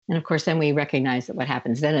And of course, then we recognize that what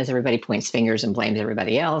happens then is everybody points fingers and blames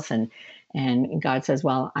everybody else. And God says,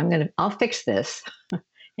 well, I'll fix this.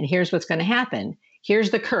 And here's what's going to happen.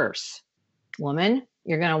 Here's the curse. Woman,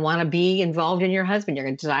 you're going to want to be involved in your husband.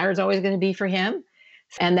 Your desire is always going to be for him.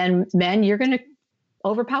 And then men, you're going to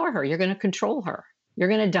overpower her. You're going to control her. You're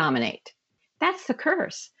going to dominate. That's the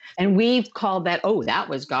curse. And we've called that, oh, that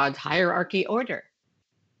was God's hierarchy order.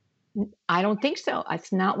 I don't think so.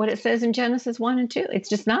 That's not what it says in Genesis 1 and 2. It's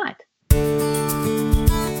just not.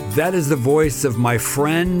 That is the voice of my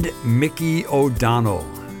friend, Mickey O'Donnell.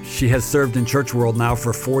 She has served in church world now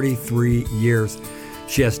for 43 years.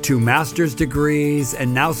 She has 2 master's degrees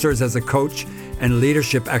and now serves as a coach and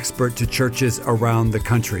leadership expert to churches around the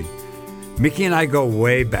country. Mickey and I go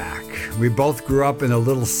way back. We both grew up in a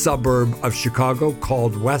little suburb of Chicago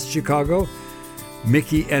called West Chicago.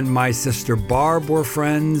 Mickey and my sister Barb were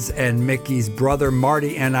friends, and Mickey's brother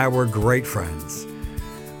Marty and I were great friends.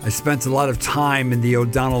 I spent a lot of time in the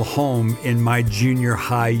O'Donnell home in my junior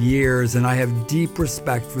high years, and I have deep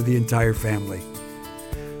respect for the entire family.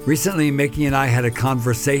 Recently, Mickey and I had a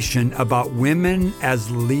conversation about women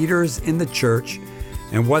as leaders in the church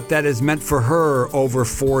and what that has meant for her over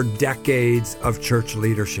 4 decades of church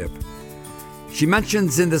leadership. She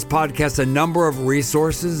mentions in this podcast a number of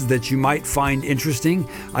resources that you might find interesting.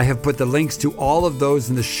 I have put the links to all of those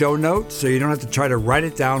in the show notes, so you don't have to try to write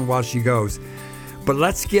it down while she goes. But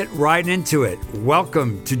let's get right into it.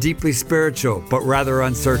 Welcome to Deeply Spiritual, but Rather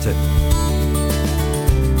Uncertain.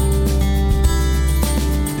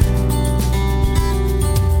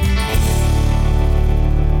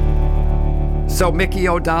 So, Mickey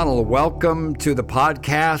O'Donnell, welcome to the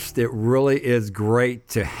podcast. It really is great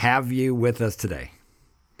to have you with us today.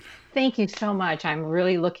 Thank you so much. I'm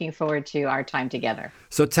really looking forward to our time together.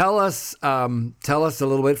 So tell us a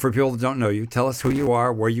little bit, for people that don't know you. Tell us who you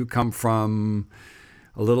are, where you come from,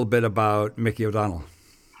 a little bit about Mickey O'Donnell.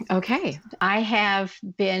 Okay. I have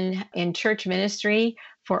been in church ministry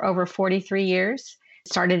for over 43 years.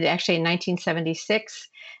 Started actually in 1976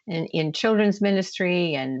 in children's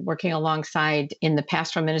ministry and working alongside in the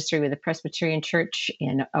pastoral ministry with the Presbyterian Church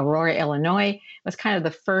in Aurora, Illinois. It was kind of the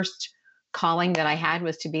first calling that I had,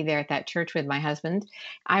 was to be there at that church with my husband.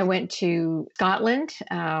 I went to Scotland,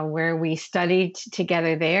 where we studied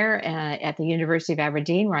together there at the University of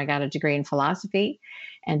Aberdeen, where I got a degree in philosophy,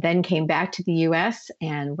 and then came back to the U.S.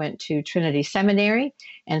 and went to Trinity Seminary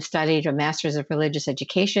and studied a Master's of Religious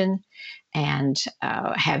Education, and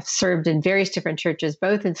have served in various different churches,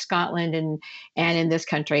 both in Scotland and in this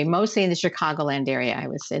country, mostly in the Chicagoland area. I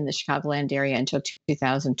was in the Chicagoland area until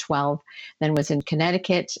 2012, then was in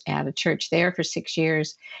Connecticut at a church there for 6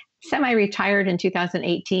 years, semi-retired in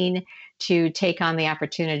 2018 to take on the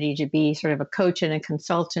opportunity to be sort of a coach and a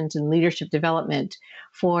consultant in leadership development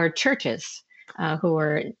for churches who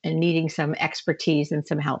are needing some expertise and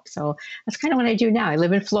some help. So that's kind of what I do now. I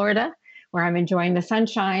live in Florida, where I'm enjoying the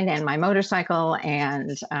sunshine and my motorcycle.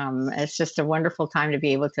 And it's just a wonderful time to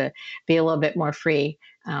be able to be a little bit more free.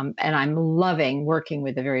 And I'm loving working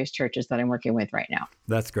with the various churches that I'm working with right now.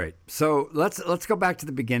 That's great. So let's go back to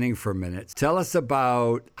the beginning for a minute. Tell us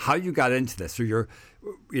about how you got into this. So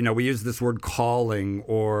we use this word calling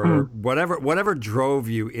or whatever drove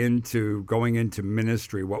you into going into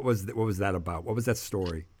ministry. What was that about? What was that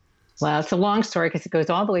story? Well, it's a long story because it goes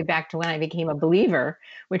all the way back to when I became a believer,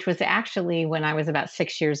 which was actually when I was about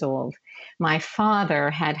 6 years old. My father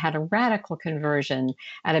had had a radical conversion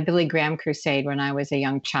at a Billy Graham crusade when I was a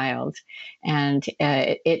young child, and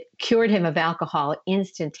it cured him of alcohol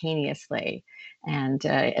instantaneously. And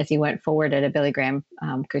as he went forward at a Billy Graham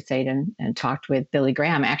crusade and talked with Billy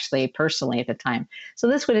Graham, actually personally at the time. So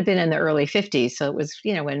this would have been in the early 50s. So it was,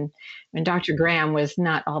 when Dr. Graham was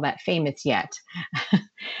not all that famous yet.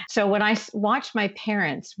 So when I watched my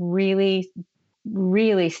parents really,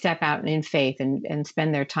 really step out in faith and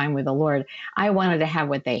spend their time with the Lord, I wanted to have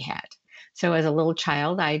what they had. So as a little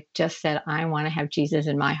child, I just said, I want to have Jesus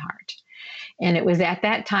in my heart. And it was at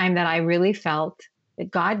that time that I really felt that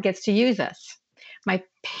God gets to use us. My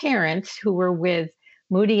parents, who were with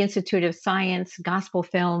Moody Institute of Science, Gospel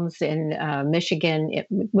Films in Michigan.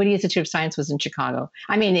 Moody Institute of Science was in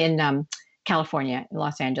in California, in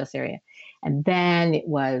Los Angeles area. And then it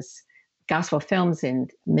was Gospel Films in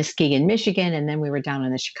Muskegon, Michigan. And then we were down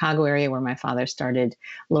in the Chicago area where my father started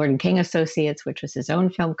Lord and King Associates, which was his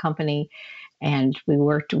own film company. And we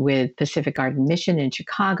worked with Pacific Garden Mission in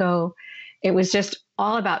Chicago. It was just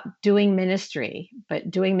all about doing ministry, but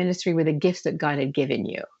doing ministry with the gifts that God had given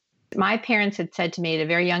you. My parents had said to me at a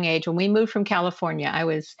very young age, when we moved from California,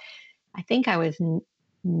 I think I was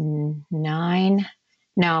 9.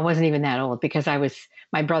 No, I wasn't even that old because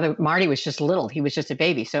My brother Marty was just little. He was just a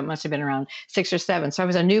baby. So it must have been around 6 or 7. So I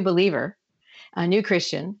was a new believer, a new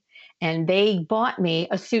Christian. And they bought me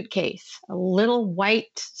a suitcase, a little white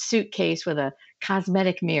suitcase with a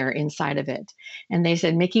cosmetic mirror inside of it. And they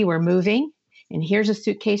said, Mickey, we're moving, and here's a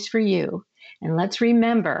suitcase for you. And let's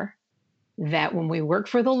remember that when we work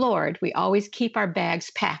for the Lord, we always keep our bags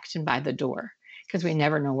packed and by the door, because we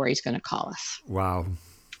never know where he's going to call us. Wow.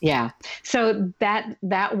 Yeah. So that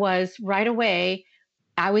was right away.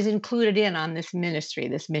 I was included in on this ministry,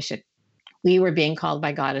 this mission. We were being called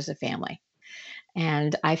by God as a family.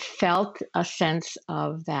 And I felt a sense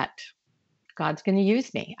of that God's going to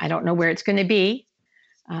use me. I don't know where it's going to be.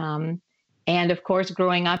 And of course,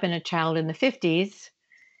 growing up in a child in the 50s,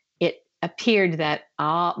 it appeared that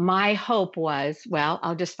my hope was, well,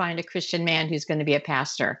 I'll just find a Christian man who's going to be a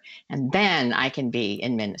pastor, and then I can be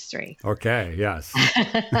in ministry. Okay, yes.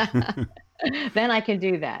 Then I can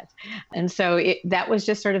do that. And so that was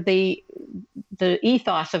just sort of the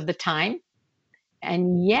ethos of the time.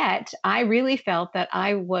 And yet I really felt that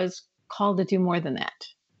I was called to do more than that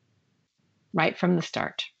right from the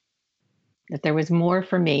start, that there was more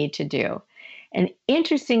for me to do. And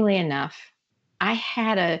interestingly enough, I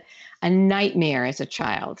had a nightmare as a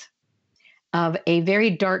child of a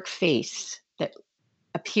very dark face that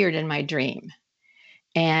appeared in my dream.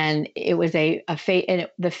 And it was a face, and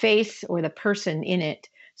the face or the person in it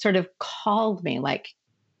sort of called me like,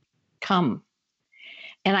 come.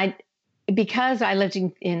 And because I lived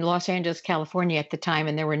in Los Angeles, California at the time,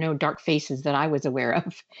 and there were no dark faces that I was aware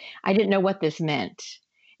of, I didn't know what this meant.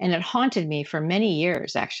 And it haunted me for many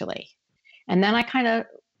years, actually. And then I kind of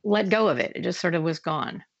let go of it. It just sort of was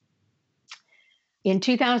gone. In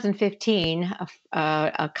 2015,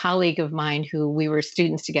 a colleague of mine who we were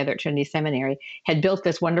students together at Trinity Seminary had built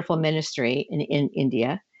this wonderful ministry in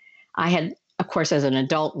India. I had, of course, as an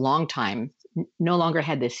adult, long time, no longer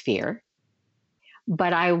had this fear.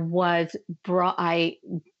 But I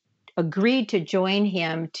agreed to join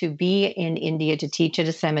him to be in India to teach at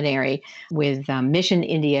a seminary with Mission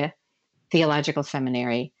India Theological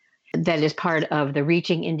Seminary that is part of the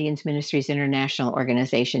Reaching Indians Ministries International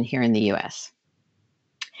organization here in the U.S.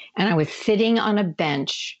 And I was sitting on a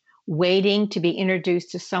bench waiting to be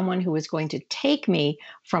introduced to someone who was going to take me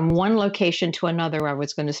from one location to another where I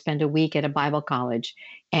was going to spend a week at a Bible college.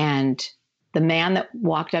 And the man that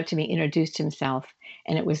walked up to me introduced himself,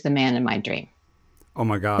 and it was the man in my dream. Oh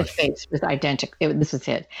my gosh. His face was identical. This was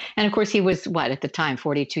it. And of course, he was, at the time,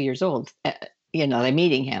 42 years old, they're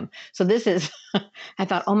meeting him. So this is, I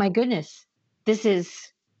thought, oh my goodness, this is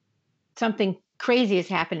something crazy is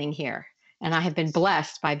happening here. And I have been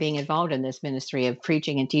blessed by being involved in this ministry of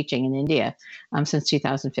preaching and teaching in India since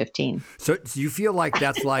 2015. So do you feel like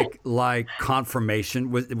that's like confirmation?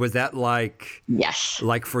 Was that like, yes,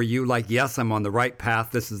 like for you, like, yes, I'm on the right path.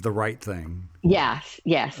 This is the right thing. Yes.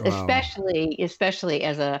 Wow. Especially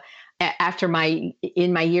after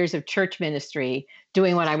in my years of church ministry,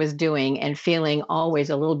 doing what I was doing and feeling always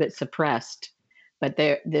a little bit suppressed. But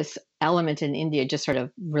this element in India just sort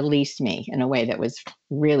of released me in a way that was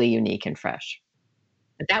really unique and fresh.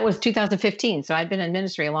 But that was 2015. So I'd been in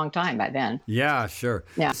ministry a long time by then. Yeah, sure.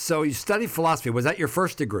 Yeah. So you studied philosophy. Was that your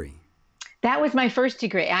first degree? That was my first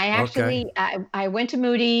degree. I actually, Okay. I went to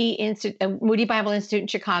Moody Bible Institute in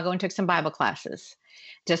Chicago and took some Bible classes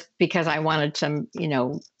just because I wanted some,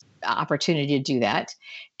 opportunity to do that.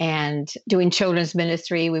 And doing children's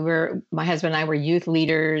ministry, my husband and I were youth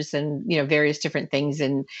leaders and, various different things.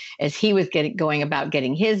 And as he was going about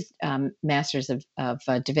getting his Master's of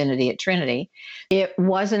Divinity at Trinity, it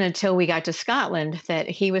wasn't until we got to Scotland that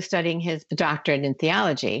he was studying his doctorate in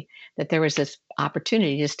theology that there was this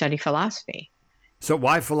opportunity to study philosophy. So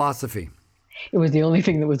why philosophy? It was the only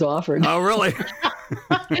thing that was offered. Oh, really?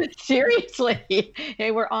 Seriously.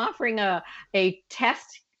 They were offering a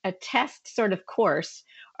test sort of course,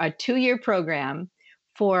 a 2-year program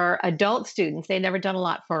for adult students. They'd never done a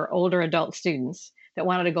lot for older adult students that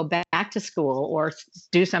wanted to go back to school or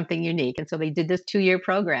do something unique. And so they did this 2-year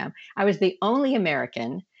program. I was the only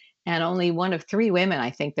American and only one of 3 women, I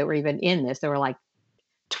think, that were even in this. There were like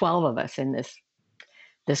 12 of us in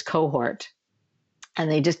this cohort. And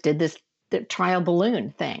they just did the trial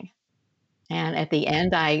balloon thing. And at the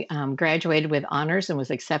end, I graduated with honors and was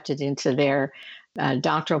accepted into their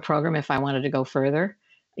doctoral program if I wanted to go further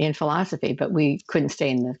in philosophy, but we couldn't stay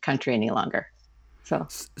in the country any longer. So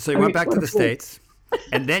you went back to the States,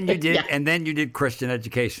 and then you did, Yeah. and then you did Christian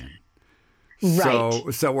education.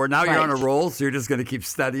 Right. So you're on a Right. roll. So you're just going to keep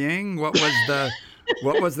studying. What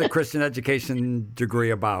was the Christian education degree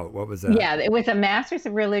about? What was that? Yeah, it was a master's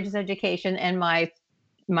of religious education, and my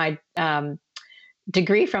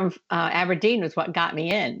degree from Aberdeen was what got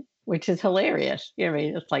me in, which is hilarious. You know, what I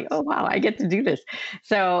mean, it's like, oh wow, I get to do this.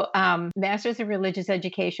 So, Master's of Religious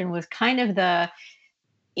Education was kind of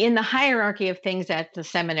in the hierarchy of things at the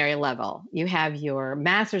seminary level. You have your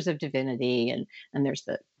Masters of Divinity, and there's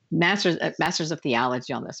the Masters of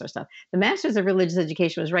Theology, all this sort of stuff. The Masters of Religious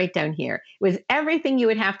Education was right down here. It was everything you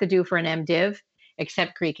would have to do for an MDiv,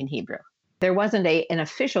 except Greek and Hebrew. There wasn't an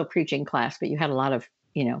official preaching class, but you had a lot of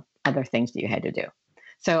other things that you had to do.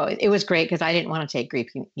 So it was great because I didn't want to take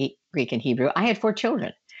Greek and Hebrew. I had 4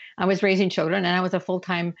 children. I was raising children, and I was a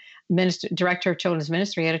full-time director of children's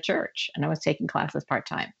ministry at a church, and I was taking classes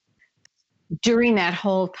part-time. During that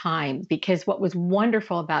whole time, because what was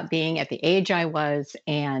wonderful about being at the age I was,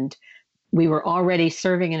 and we were already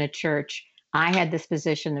serving in a church, I had this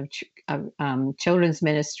position of children's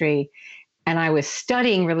ministry, and I was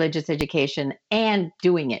studying religious education and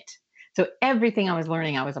doing it. So everything I was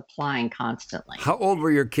learning, I was applying constantly. How old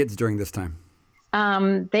were your kids during this time?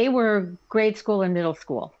 They were grade school and middle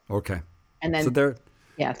school. Okay. And then so they're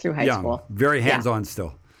through high young, school. Very hands-on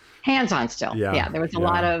still. Hands-on still. Yeah. There was a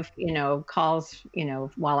lot of, calls,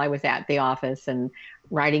 while I was at the office and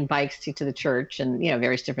riding bikes to the church and,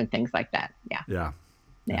 various different things like that. Yeah.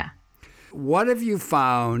 What have you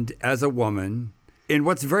found as a woman in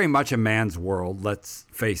what's very much a man's world, let's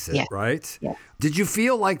face it, right? Yeah. Did you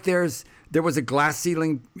feel like there was a glass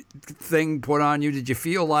ceiling thing put on you? Did you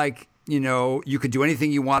feel like, you could do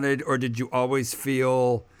anything you wanted, or did you always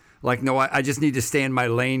feel like, no, I just need to stay in my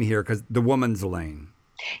lane here because the woman's lane?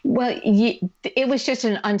 Well, it was just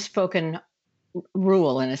an unspoken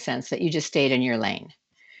rule in a sense that you just stayed in your lane,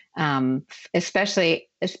 especially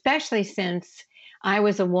since I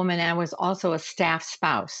was a woman and I was also a staff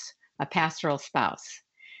spouse, a pastoral spouse.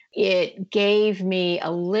 It gave me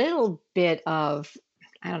a little bit of,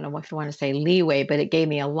 I don't know if you want to say leeway, but it gave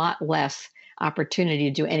me a lot less opportunity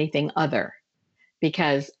to do anything other,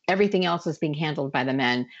 because everything else was being handled by the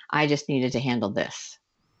men. I just needed to handle this.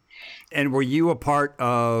 And were you a part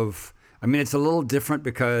of, it's a little different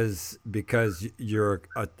because you're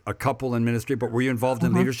a couple in ministry, but were you involved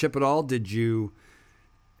in leadership at all? Did you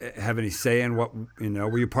have any say in what,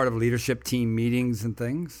 were you part of leadership team meetings and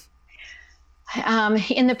things?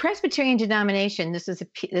 In the Presbyterian denomination, this was a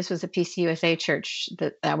PCUSA church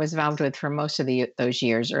that I was involved with for most of those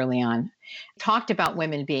years early on. Talked about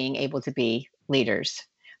women being able to be leaders,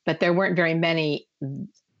 but there weren't very many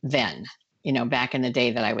then. Back in the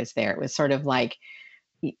day that I was there, it was sort of like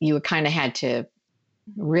you kind of had to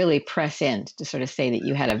really press in to sort of say that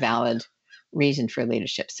you had a valid reason for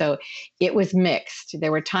leadership. So it was mixed.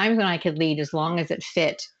 There were times when I could lead as long as it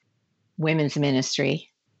fit women's ministry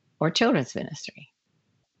or children's ministry.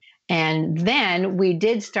 And then we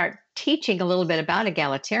did start teaching a little bit about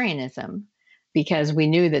egalitarianism because we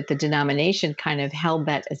knew that the denomination kind of held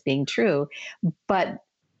that as being true. But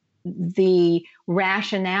the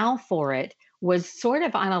rationale for it was sort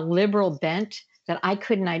of on a liberal bent that I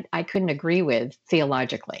couldn't agree with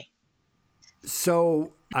theologically.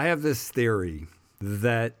 So I have this theory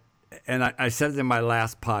that, and I said it in my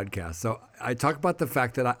last podcast. So I talk about the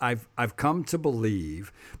fact that I've come to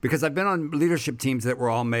believe, because I've been on leadership teams that were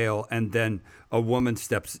all male, and then a woman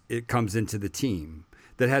comes into the team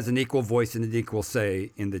that has an equal voice and an equal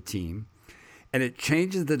say in the team, and it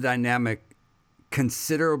changes the dynamic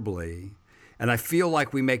considerably. And I feel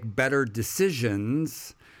like we make better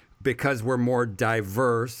decisions because we're more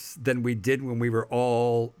diverse than we did when we were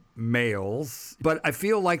all males. But I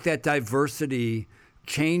feel like that diversity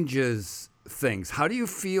changes things. How do you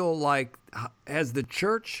feel like, has the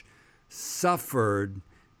church suffered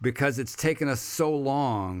because it's taken us so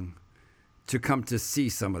long to come to see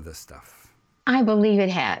some of this stuff? I believe it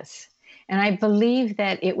has. And I believe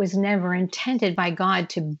that it was never intended by God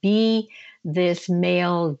to be this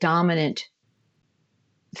male dominant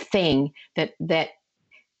thing that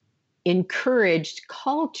encouraged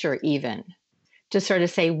culture even to sort of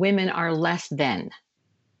say women are less than.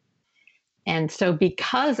 And so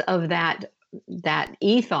because of that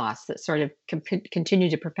ethos that sort of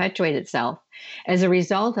continued to perpetuate itself as a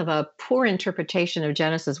result of a poor interpretation of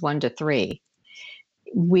Genesis 1-3,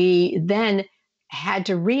 we then had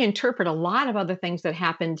to reinterpret a lot of other things that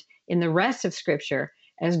happened in the rest of Scripture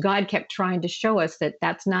as God kept trying to show us that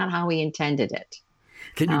that's not how he intended it.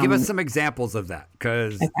 Can you give us some examples of that?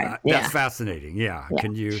 Because that's fascinating. Yeah.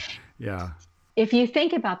 Can you? Yeah. If you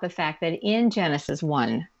think about the fact that in Genesis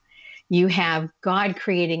 1, you have God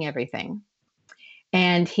creating everything,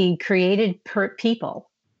 and he created people.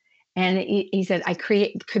 And he said,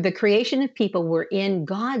 the creation of people were in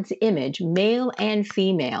God's image, male and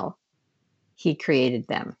female. He created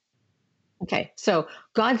them. Okay. So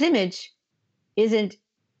God's image isn't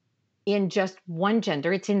in just one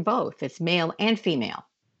gender, it's in both. It's male and female.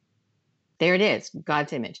 There it is,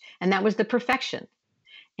 God's image. And that was the perfection.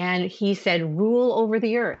 And he said, rule over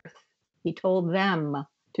the earth. He told them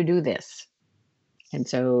to do this. And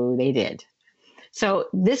so they did. So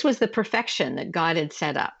this was the perfection that God had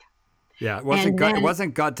set up. Yeah, it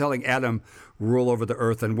wasn't God telling Adam, rule over the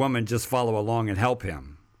earth, and woman, just follow along and help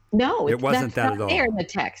him. No, it wasn't that at all. There in the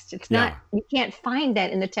text. It's not, you can't find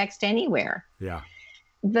that in the text anywhere. Yeah.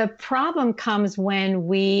 The problem comes when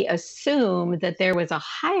we assume that there was a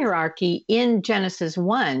hierarchy in Genesis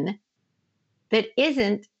 1 that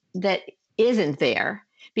isn't there,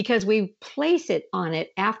 because we place it on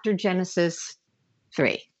it after Genesis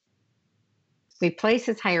 3. We place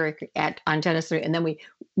its hierarchy on Genesis 3, and then we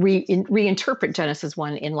reinterpret Genesis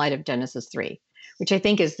 1 in light of Genesis 3, which I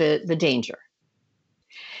think is the danger.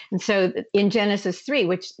 And so in Genesis 3,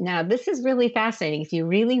 which now this is really fascinating. If you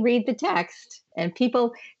really read the text, and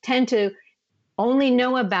people tend to only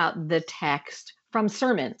know about the text from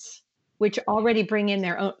sermons, which already bring in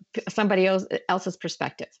their own, somebody else's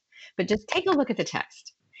perspective. But just take a look at the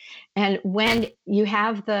text. And when you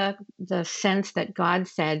have the sense that God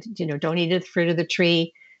said, don't eat of the fruit of the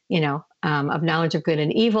tree, of knowledge of good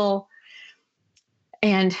and evil.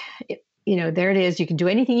 And, there it is. You can do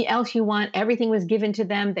anything else you want. Everything was given to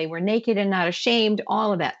them. They were naked and not ashamed.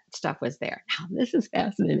 All of that stuff was there. Now, this is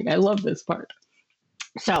fascinating. I love this part.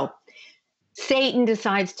 So Satan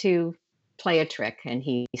decides to play a trick, and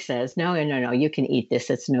he says, no, you can eat this.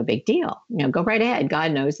 It's no big deal. Go right ahead.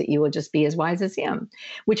 God knows that you will just be as wise as him,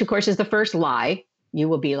 which of course is the first lie. You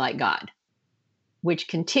will be like God, which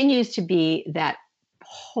continues to be that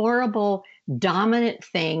horrible dominant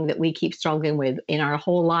thing that we keep struggling with in our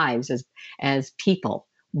whole lives as people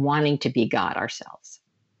wanting to be God ourselves.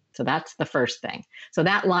 So that's the first thing. So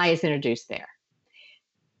that lie is introduced there.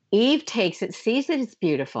 Eve takes it, sees that it's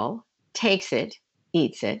beautiful, takes it,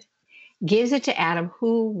 eats it, gives it to Adam,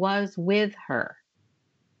 who was with her.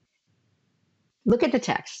 Look at the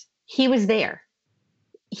text. He was there.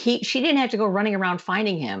 She didn't have to go running around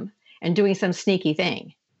finding him and doing some sneaky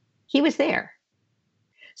thing. He was there.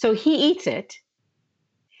 So he eats it.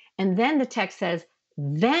 And then the text says,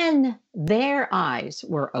 then their eyes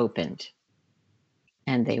were opened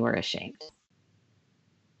and they were ashamed.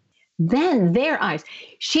 Then their eyes.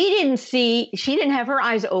 She didn't have her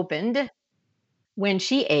eyes opened when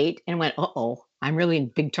she ate and went, uh-oh, I'm really in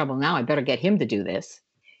big trouble now. I better get him to do this.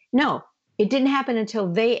 No, it didn't happen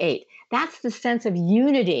until they ate. That's the sense of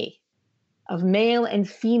unity of male and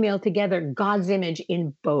female together, God's image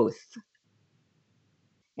in both.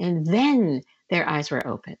 And then their eyes were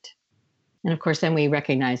opened. And of course, then we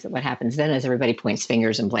recognize that what happens then is everybody points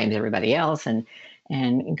fingers and blames everybody else. And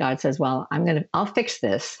God says, well, I'll fix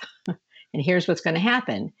this. And here's what's going to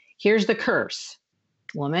happen. Here's the curse.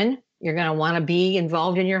 Woman, you're going to want to be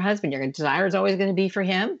involved in your husband. Your desire is always going to be for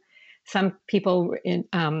him. Some people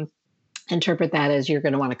interpret that as you're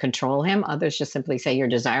going to want to control him. Others just simply say your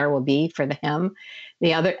desire will be for him.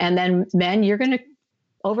 And then men, you're going to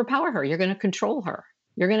overpower her. You're going to control her.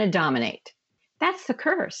 You're going to dominate. That's the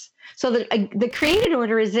curse. So the created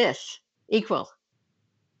order is this: equal.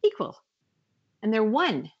 And they're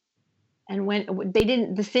one. And when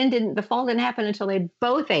the fall didn't happen until they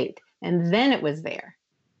both ate. And then it was there.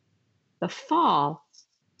 The fall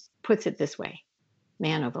puts it this way: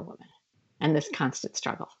 man over woman, and this constant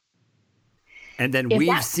struggle. And then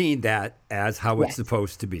we've seen that as how it's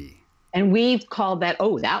supposed to be. And we've called that,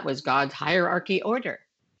 that was God's hierarchy order.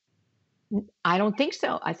 I don't think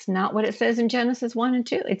so. It's not what it says in Genesis 1 and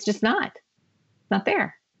 2. It's just not. Not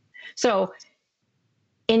there. So,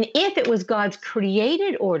 and if it was God's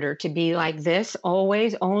created order to be like this,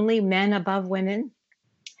 always only men above women,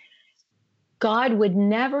 God would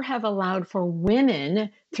never have allowed for women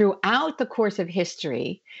throughout the course of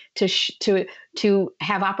history to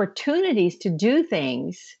have opportunities to do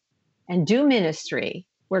things and do ministry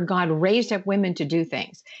where God raised up women to do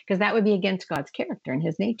things, because that would be against God's character and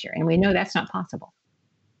his nature. And we know that's not possible.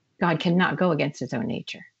 God cannot go against his own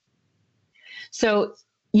nature. So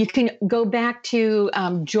you can go back to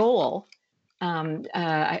Joel.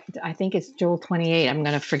 I think it's Joel 28. I'm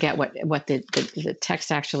going to forget what the text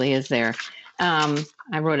actually is there.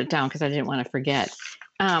 I wrote it down because I didn't want to forget.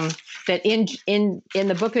 That in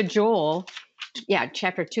the book of Joel,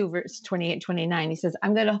 chapter 2, verse 28, 29, he says,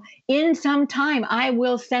 in some time, I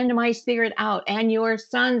will send my spirit out, and your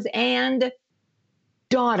sons and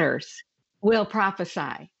daughters will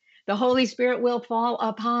prophesy. The Holy Spirit will fall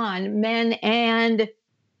upon men and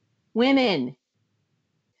women.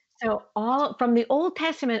 So all from the Old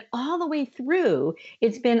Testament all the way through,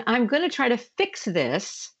 it's been, I'm going to try to fix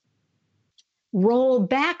this roll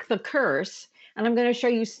back the curse, and I'm going to show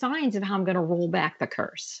you signs of how I'm going to roll back the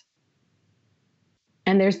curse.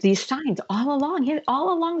 And there's these signs all along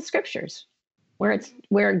the scriptures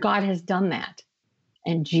where God has done that.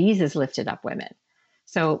 And Jesus lifted up women.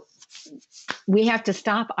 So we have to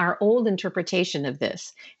stop our old interpretation of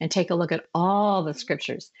this and take a look at all the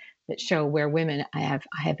scriptures that show where women have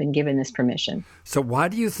been given this permission. So why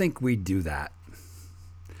do you think we do that?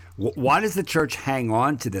 Why does the church hang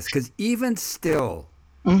on to this? Because even still,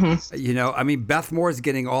 you know, I mean, Beth Moore is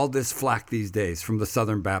getting all this flack these days from the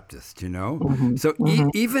Southern Baptist, you know? So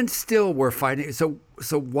even still we're fighting. So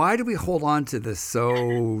why do we hold on to this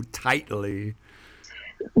so tightly?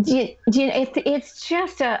 It's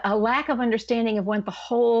just a lack of understanding of what the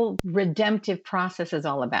whole redemptive process is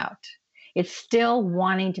all about. It's still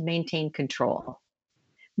wanting to maintain control,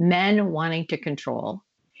 men wanting to control,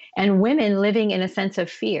 and women living in a sense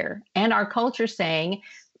of fear. And our culture saying,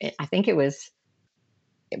 I think it was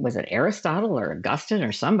Aristotle or Augustine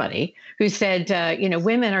or somebody who said,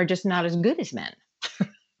 women are just not as good as men.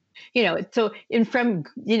 So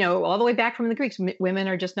all the way back from the Greeks, women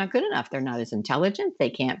are just not good enough. They're not as intelligent. They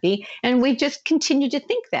can't be. And we just continue to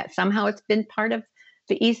think that somehow it's been part of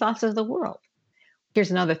the ethos of the world. Here's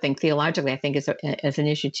another thing theologically, I think is an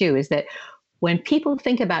issue too, is that when people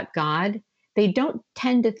think about God, they don't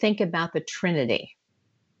tend to think about the Trinity.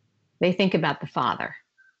 They think about the Father.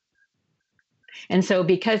 And so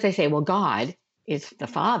because they say, well, God is the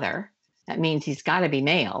Father, that means he's got to be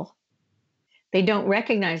male. They don't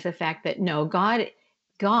recognize the fact that no, God,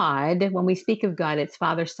 when we speak of God, it's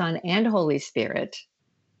Father, Son, and Holy Spirit.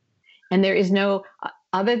 And there is no,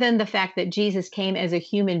 other than the fact that Jesus came as a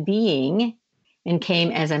human being and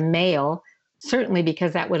came as a male, certainly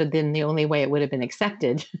because that would have been the only way it would have been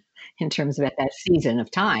accepted in terms of at that season of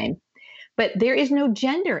time. But there is no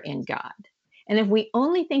gender in God. And if we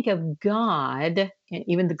only think of God, and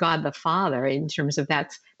even the God the Father, in terms of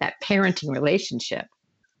that parenting relationship,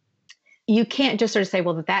 you can't just sort of say,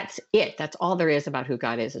 well, that's it. That's all there is about who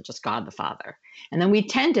God is. It's just God the Father. And then we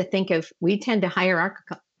tend to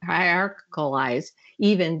hierarchicalize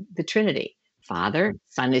even the Trinity. Father,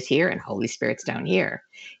 Son is here, and Holy Spirit's down here,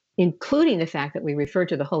 including the fact that we refer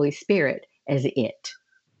to the Holy Spirit as it,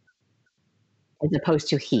 as opposed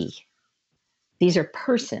to he. These are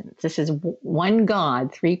persons. This is one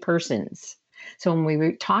God, three persons. So when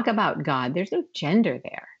we talk about God, there's no gender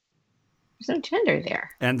there. There's no gender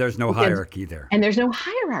there. And there's no hierarchy there. And there's no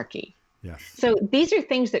hierarchy. Yes. So these are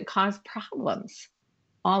things that cause problems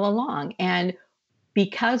all along. And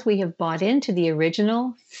because we have bought into the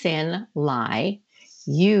original sin lie,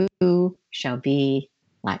 you shall be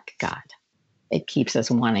like God. It keeps us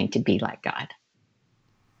wanting to be like God.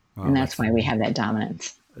 Well, and that's why we have that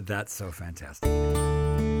dominance. That's so fantastic.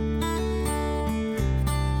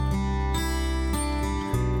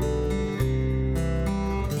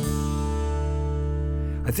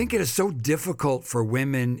 I think it is so difficult for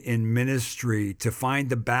women in ministry to find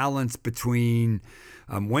the balance between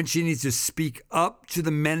when she needs to speak up to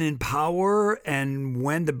the men in power and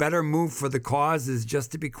when the better move for the cause is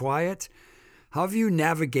just to be quiet. How have you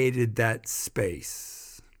navigated that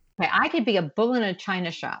space? I could be a bull in a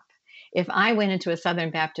china shop if I went into a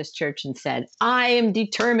Southern Baptist church and said, I am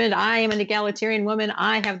determined, I am an egalitarian woman,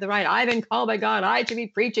 I have the right, I've been called by God, I should be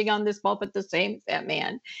preaching on this pulpit the same as that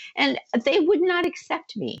man. And they would not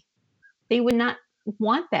accept me. They would not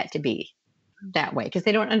want that to be that way because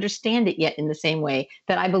they don't understand it yet in the same way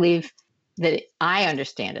that I believe that I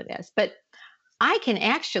understand it as. But I can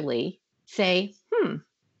actually say,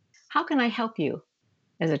 how can I help you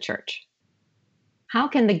as a church? How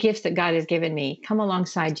can the gifts that God has given me come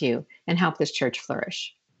alongside you and help this church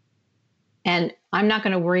flourish? And I'm not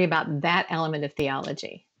going to worry about that element of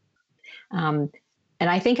theology. And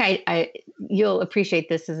I think you'll appreciate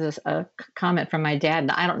this as a comment from my dad.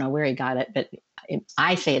 And I don't know where he got it, but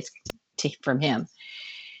I say it's from him.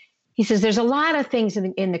 He says, there's a lot of things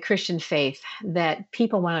in the Christian faith that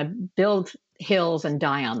people want to build hills and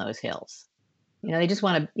die on those hills. They just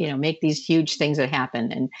want to, make these huge things that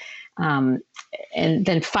happen and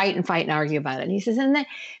then fight and argue about it. And he says,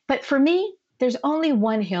 but for me, there's only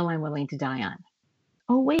one hill I'm willing to die on.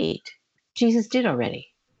 Oh, wait, Jesus did already.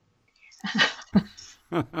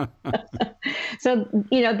 So,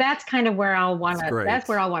 that's kind of where I'll want to, that's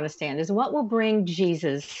where I'll want to stand is what will bring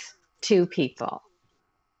Jesus to people.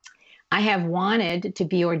 I have wanted to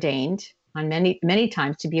be ordained on many, many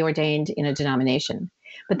times to be ordained in a denomination.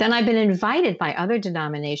 But then I've been invited by other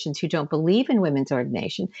denominations who don't believe in women's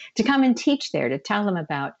ordination to come and teach there, to tell them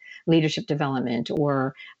about leadership development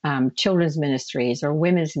or children's ministries or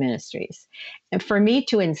women's ministries. And for me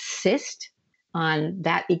to insist on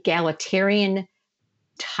that egalitarian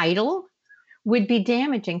title would be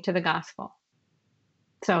damaging to the gospel.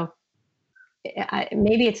 So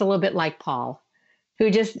maybe it's a little bit like Paul,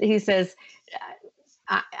 he says,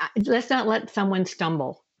 let's not let someone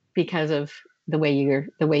stumble because of the way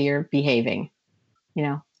you're behaving, you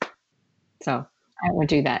know. So I won't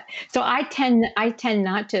do that. So I tend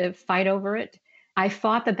not to fight over it. I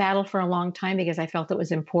fought the battle for a long time because I felt it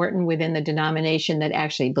was important within the denomination that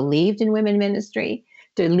actually believed in women ministry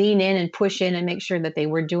to lean in and push in and make sure that they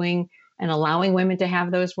were doing and allowing women to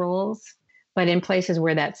have those roles. But in places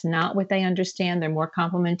where that's not what they understand, they're more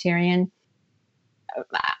complementarian.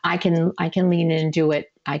 I can lean in and do what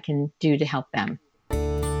I can do to help them.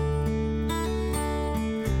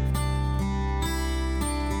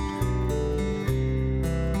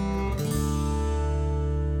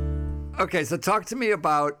 Okay, so talk to me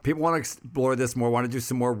about, people want to explore this more, want to do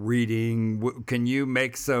some more reading. Can you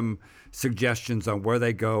make some suggestions on where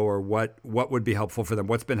they go or what would be helpful for them?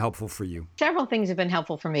 What's been helpful for you? Several things have been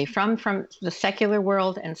helpful for me from the secular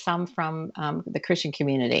world and some from the Christian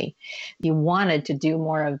community. You wanted to do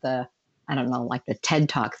more of the, I don't know, like the TED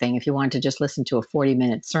Talk thing, if you wanted to just listen to a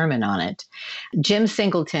 40-minute sermon on it. Jim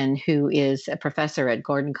Singleton, who is a professor at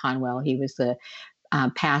Gordon Conwell, he was the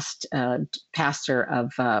pastor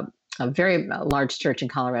of a very large church in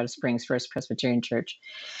Colorado Springs, First Presbyterian Church.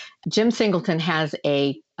 Jim Singleton has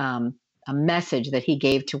a message that he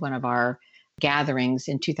gave to one of our gatherings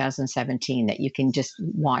in 2017 that you can just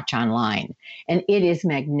watch online. And it is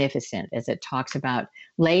magnificent as it talks about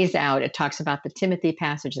the Timothy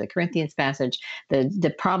passage, the Corinthians passage,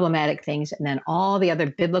 the problematic things, and then all the other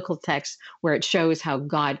biblical texts where it shows how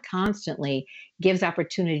God constantly gives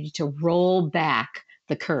opportunity to roll back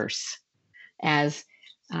the curse as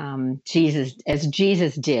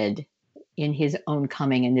Jesus did in his own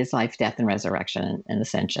coming in his life, death, and resurrection and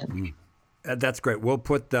ascension. That's great. We'll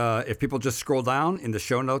put if people just scroll down in the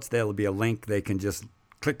show notes, there'll be a link. They can just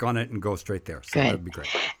click on it and go straight there. So that'd be great.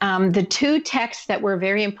 The two texts that were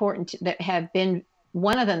very important,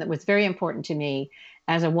 one of them that was very important to me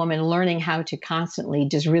as a woman, learning how to constantly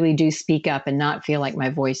just really do speak up and not feel like my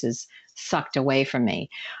voice is sucked away from me,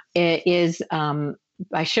 it is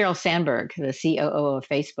by Sheryl Sandberg, the COO of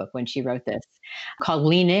Facebook, when she wrote this, called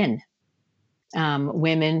Lean In,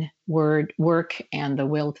 Women, Word, Work, and the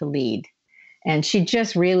Will to Lead. And she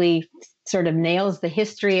just really sort of nails the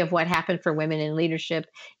history of what happened for women in leadership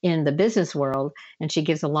in the business world. And she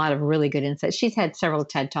gives a lot of really good insights. She's had several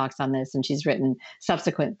TED Talks on this, and she's written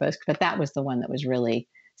subsequent books, but that was the one that was really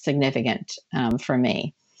significant for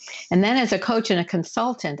me. And then as a coach and a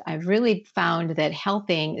consultant, I've really found that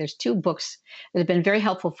there's two books that have been very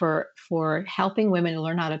helpful for helping women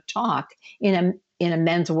learn how to talk in a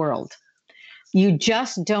men's world. You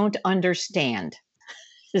Just Don't Understand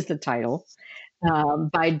is the title,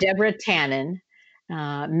 by Deborah Tannen,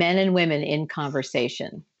 Men and Women in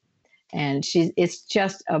Conversation. And it's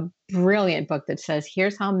just a brilliant book that says,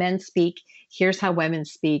 here's how men speak, here's how women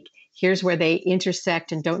speak, here's where they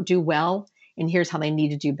intersect and don't do well, and here's how they need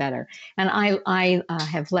to do better. And I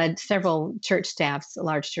have led several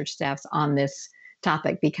large church staffs on this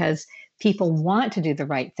topic because people want to do the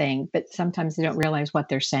right thing, but sometimes they don't realize what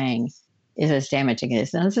they're saying is as damaging as it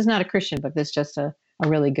is. Now, this is not a Christian book. This is just a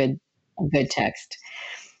really good text.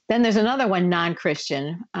 Then there's another one,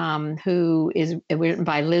 non-Christian, who is written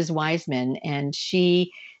by Liz Wiseman, and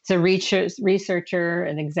she is a researcher,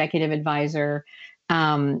 an executive advisor.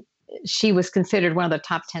 She was considered one of the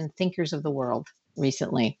top 10 thinkers of the world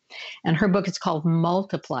recently. And her book is called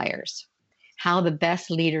Multipliers: How the Best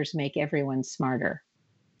Leaders Make Everyone Smarter.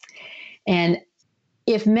 And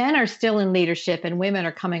if men are still in leadership and women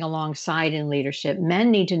are coming alongside in leadership, men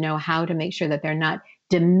need to know how to make sure that they're not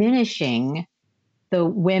diminishing the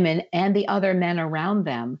women and the other men around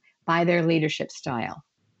them by their leadership style.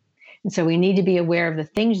 And so we need to be aware of the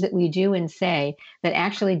things that we do and say that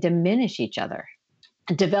actually diminish each other.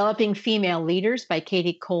 Developing Female Leaders by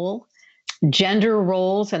Katie Cole. Gender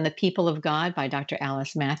Roles and the People of God by Dr.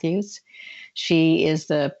 Alice Matthews. She's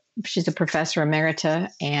a professor emerita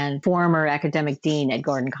and former academic dean at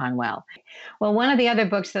Gordon Conwell. Well, one of the other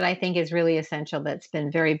books that I think is really essential that's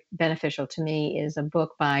been very beneficial to me is a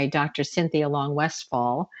book by Dr. Cynthia Long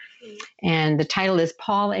Westfall. And the title is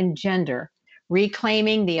Paul and Gender: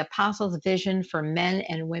 Reclaiming the Apostles' Vision for Men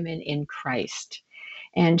and Women in Christ.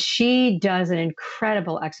 And she does an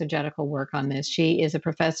incredible exegetical work on this. She is a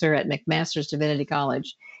professor at McMaster's Divinity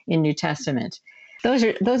College in New Testament. Those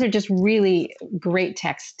are just really great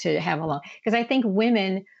texts to have along, because I think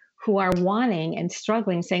women who are wanting and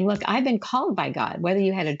struggling, saying, look, I've been called by God, whether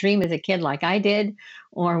you had a dream as a kid like I did,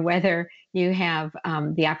 or whether You have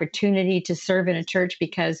the opportunity to serve in a church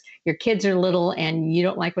because your kids are little and you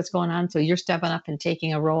don't like what's going on. So you're stepping up and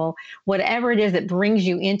taking a role. Whatever it is that brings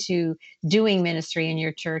you into doing ministry in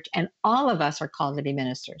your church. And all of us are called to be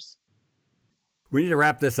ministers. We need to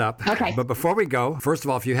wrap this up. Okay. But before we go, first of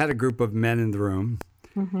all, if you had a group of men in the room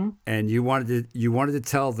and you wanted to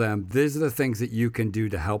tell them, these are the things that you can do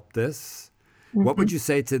to help this, what would you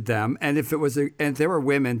say to them? And if there were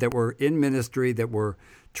women that were in ministry that were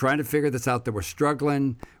trying to figure this out, that were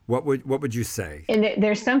struggling, what would you say? And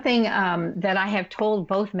there's something that I have told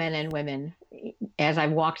both men and women as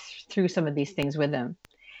I've walked through some of these things with them.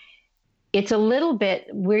 It's a little bit,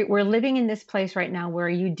 we're living in this place right now where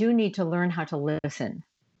you do need to learn how to listen.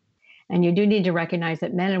 And you do need to recognize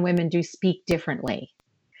that men and women do speak differently.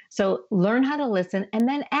 So learn how to listen and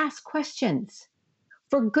then ask questions.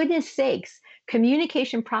 For goodness sakes,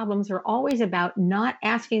 communication problems are always about not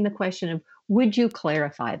asking the question of, would you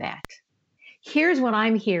clarify that? Here's what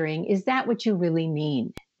I'm hearing. Is that what you really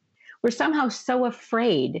mean? We're somehow so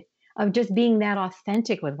afraid of just being that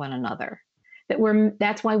authentic with one another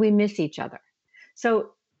that's why we miss each other.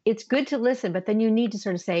 So it's good to listen, but then you need to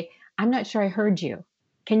sort of say, I'm not sure I heard you.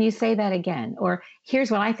 Can you say that again? Or here's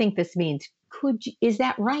what I think this means. Is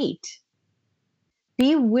that right?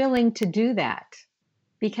 Be willing to do that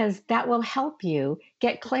because that will help you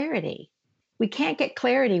get clarity. We can't get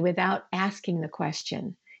clarity without asking the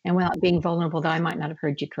question and without being vulnerable that I might not have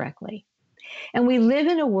heard you correctly. And we live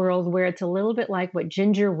in a world where it's a little bit like what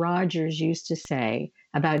Ginger Rogers used to say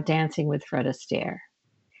about Dancing with Fred Astaire.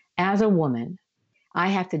 As a woman, I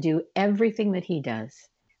have to do everything that he does,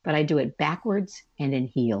 but I do it backwards and in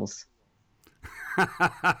heels.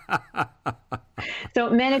 So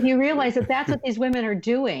men, if you realize that that's what these women are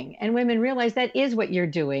doing, and women realize that is what you're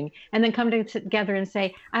doing, and then come together and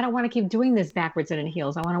say, I don't want to keep doing this backwards and in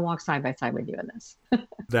heels. I want to walk side by side with you in this.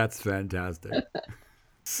 That's fantastic.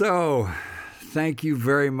 So, thank you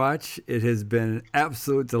very much. It has been an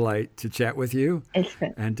absolute delight to chat with you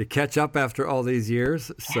and to catch up after all these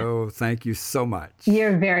years. So, thank you so much.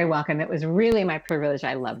 You're very welcome. It was really my privilege.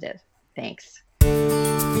 I loved it. Thanks.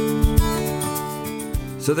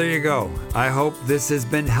 So there you go. I hope this has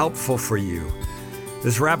been helpful for you.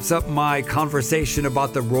 This wraps up my conversation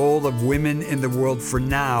about the role of women in the world for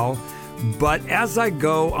now. But as I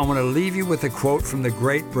go, I want to leave you with a quote from the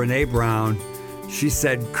great Brené Brown. She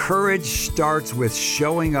said, "Courage starts with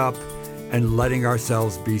showing up and letting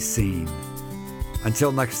ourselves be seen."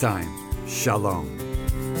 Until next time, shalom.